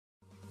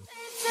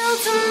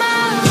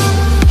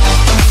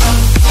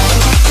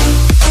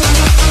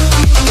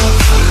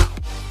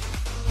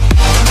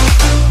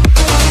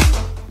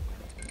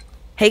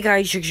Hey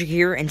guys, Junkyard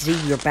here, and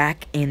today we are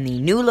back in the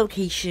new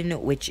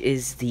location, which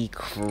is the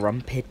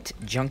Crumpet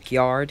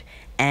Junkyard,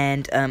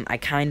 and I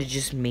kind of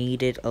just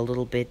made it a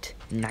little bit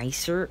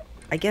nicer,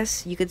 I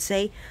guess you could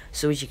say.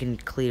 So as you can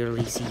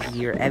clearly see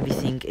here,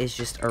 everything is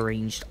just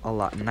arranged a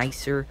lot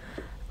nicer.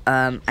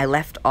 I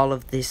left all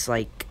of this,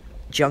 like,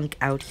 junk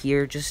out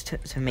here just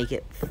to make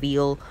it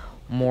feel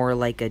more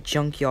like a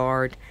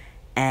junkyard,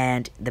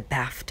 and the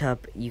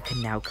bathtub you can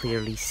now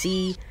clearly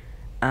see.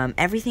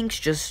 Everything's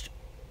just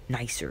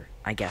nicer,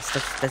 I guess.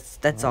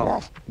 That's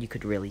all you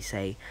could really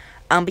say.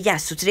 But yeah,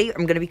 so today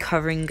I'm gonna be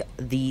covering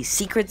the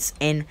secrets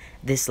in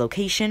this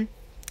location,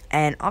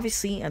 and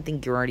obviously I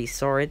think you already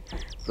saw it,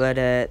 but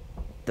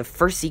the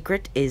first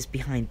secret is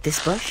behind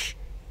this bush.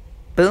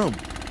 Boom,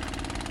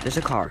 there's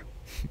a car.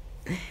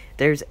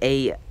 There's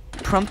a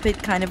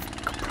Crumpet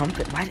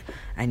what?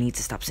 I need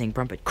to stop saying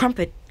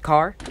Crumpet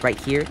car right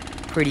here.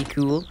 Pretty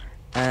cool.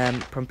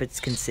 Crumpets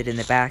can sit in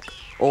the back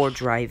or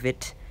drive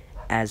it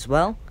as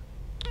well,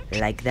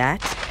 like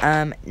that.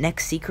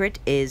 Next secret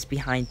is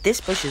behind this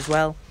bush as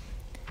well,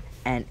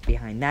 and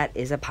behind that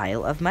is a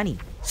pile of money.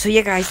 So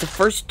yeah guys, the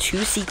first two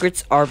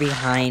secrets are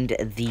behind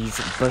these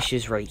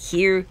bushes right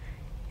here,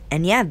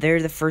 and yeah,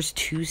 they're the first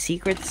two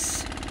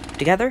secrets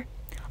together.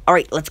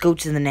 Alright, let's go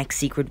to the next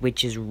secret,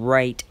 which is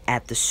right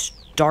at the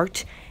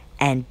start,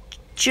 and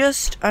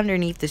just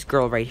underneath this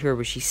girl right here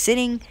where she's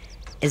sitting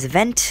is a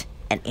vent,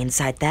 and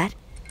inside that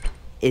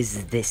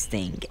is this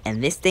thing,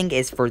 and this thing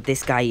is for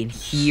this guy in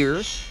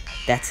here.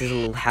 That's his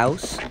little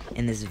house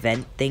in this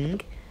vent thing.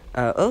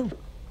 Oh,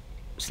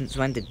 since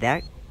when did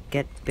that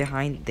get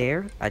behind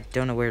there? I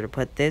don't know where to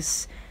put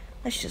this.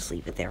 Let's just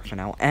leave it there for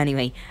now.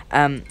 Anyway,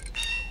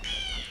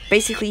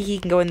 basically he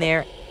can go in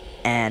there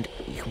and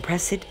you can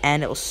press it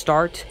and it will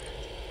start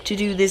to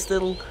do this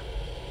little,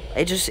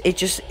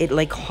 it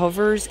like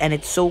hovers, and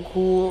it's so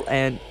cool,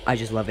 and I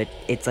just love it.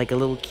 It's like a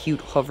little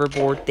cute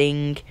hoverboard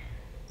thing.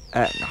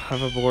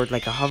 Hoverboard,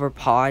 like a hover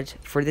pod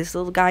for this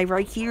little guy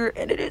right here,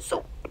 and it is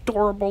so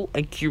adorable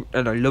and cute,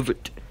 and I love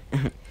it.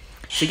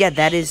 So yeah,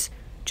 that is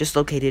just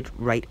located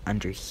right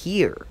under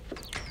here.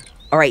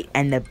 Alright,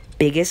 and the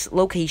biggest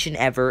location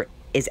ever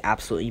is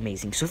absolutely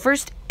amazing. So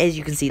first, as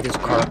you can see, there's a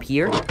car up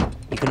here.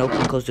 You can open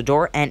and close the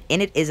door, and in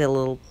it is a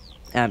little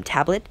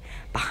tablet.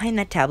 Behind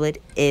that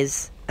tablet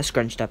is a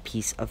scrunched up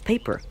piece of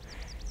paper.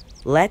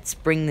 Let's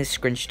bring this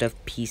scrunched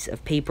up piece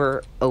of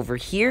paper over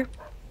here.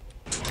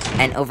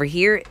 And over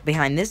here,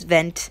 behind this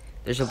vent,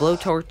 there's a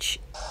blowtorch,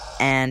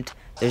 and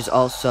there's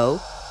also,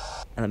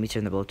 let me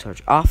turn the blowtorch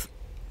off,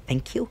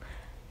 thank you,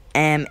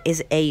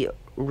 is a,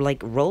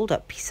 like, rolled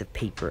up piece of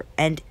paper.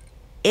 And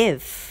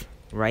if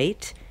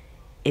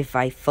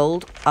I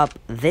fold up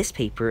this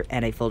paper,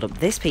 and I fold up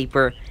this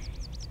paper,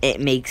 it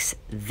makes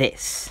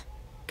this,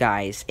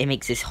 guys. It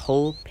makes this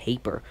whole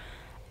paper.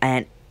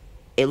 And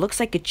it looks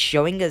like it's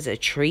showing us a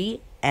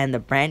tree, and the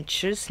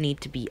branches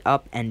need to be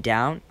up and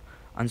down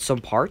on some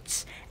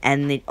parts,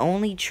 and the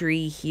only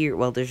tree here,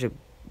 well, there's a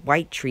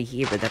white tree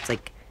here, but that's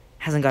like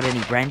hasn't got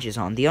any branches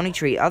on. The only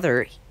tree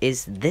other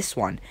is this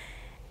one.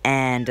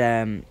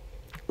 And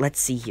let's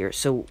see here.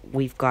 So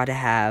we've got to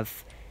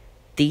have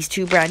these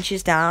two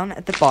branches down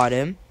at the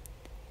bottom.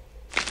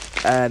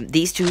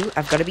 These two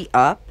have got to be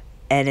up,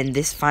 and then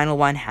this final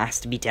one has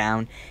to be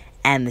down.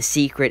 And the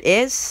secret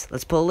is,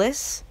 let's pull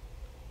this.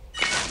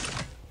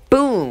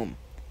 Boom!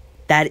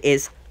 That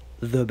is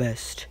the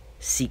best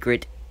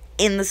secret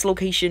in this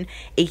location.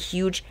 A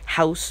huge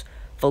house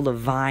full of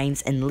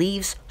vines and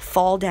leaves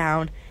fall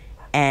down,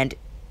 and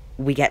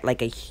we get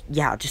like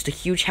just a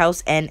huge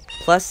house, and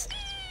plus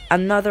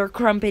another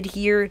Crumpet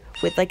here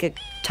with like a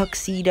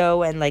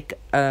tuxedo and like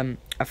a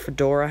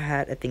fedora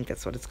hat, I think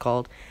that's what it's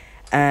called.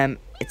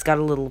 It's got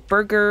a little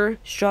burger,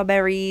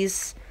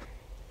 strawberries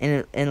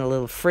in a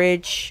little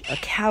fridge, a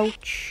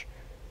couch,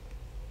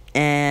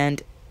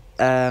 and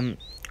a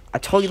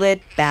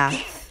toilet,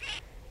 bath,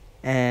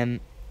 and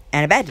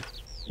a bed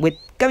with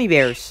gummy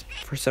bears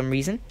for some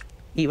reason.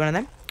 Eat one of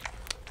them.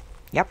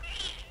 Yep.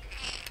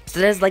 So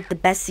that is like the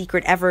best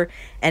secret ever,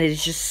 and it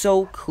is just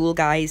so cool,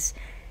 guys.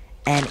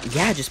 And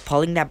yeah, just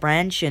pulling that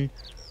branch and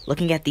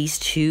looking at these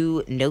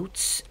two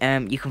notes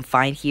you can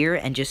find here,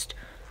 and just,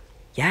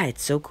 yeah,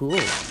 it's so cool.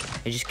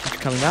 It just keeps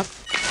coming up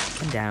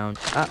and down,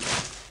 up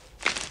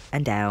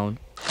and down,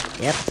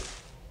 yep,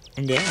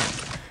 and down.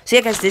 So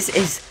yeah, guys, this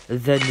is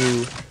the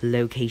new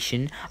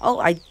location. Oh,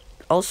 I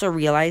also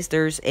realized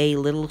there's a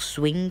little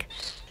swing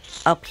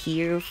up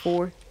here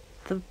for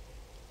the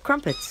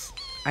Crumpets.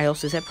 I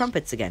also said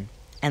Crumpets again.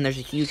 And there's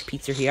a huge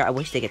pizza here. I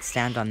wish they could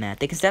stand on that.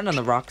 They can stand on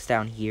the rocks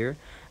down here.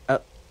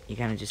 Oh, you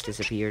kind of just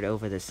disappeared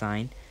over the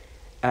sign.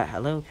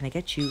 Hello, can I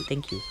get you?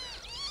 Thank you.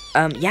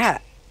 Yeah,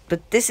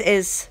 but this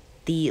is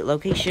the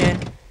location.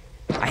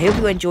 I hope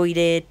you enjoyed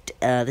it,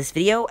 this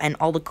video, and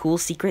all the cool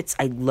secrets.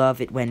 I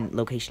love it when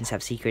locations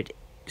have secrets.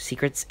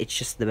 It's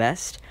just the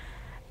best.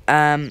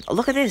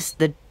 Look at this.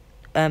 The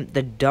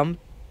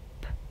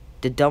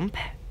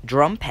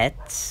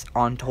Drumpets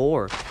on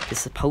tour.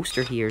 This is a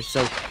poster here.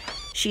 So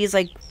she is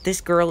like,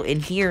 this girl in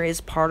here is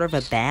part of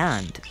a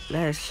band.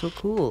 That is so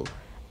cool.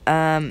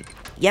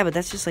 Yeah, but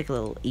that's just like a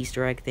little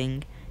Easter egg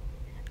thing.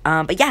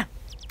 But yeah,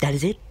 that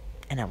is it,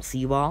 and I will see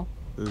you all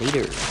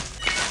later.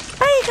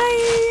 Bye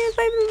guys.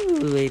 Bye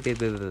bye bye bye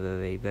bye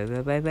bye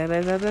bye bye bye bye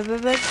bye bye bye bye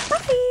bye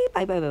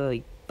bye bye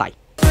bye bye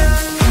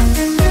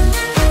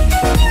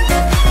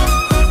bye.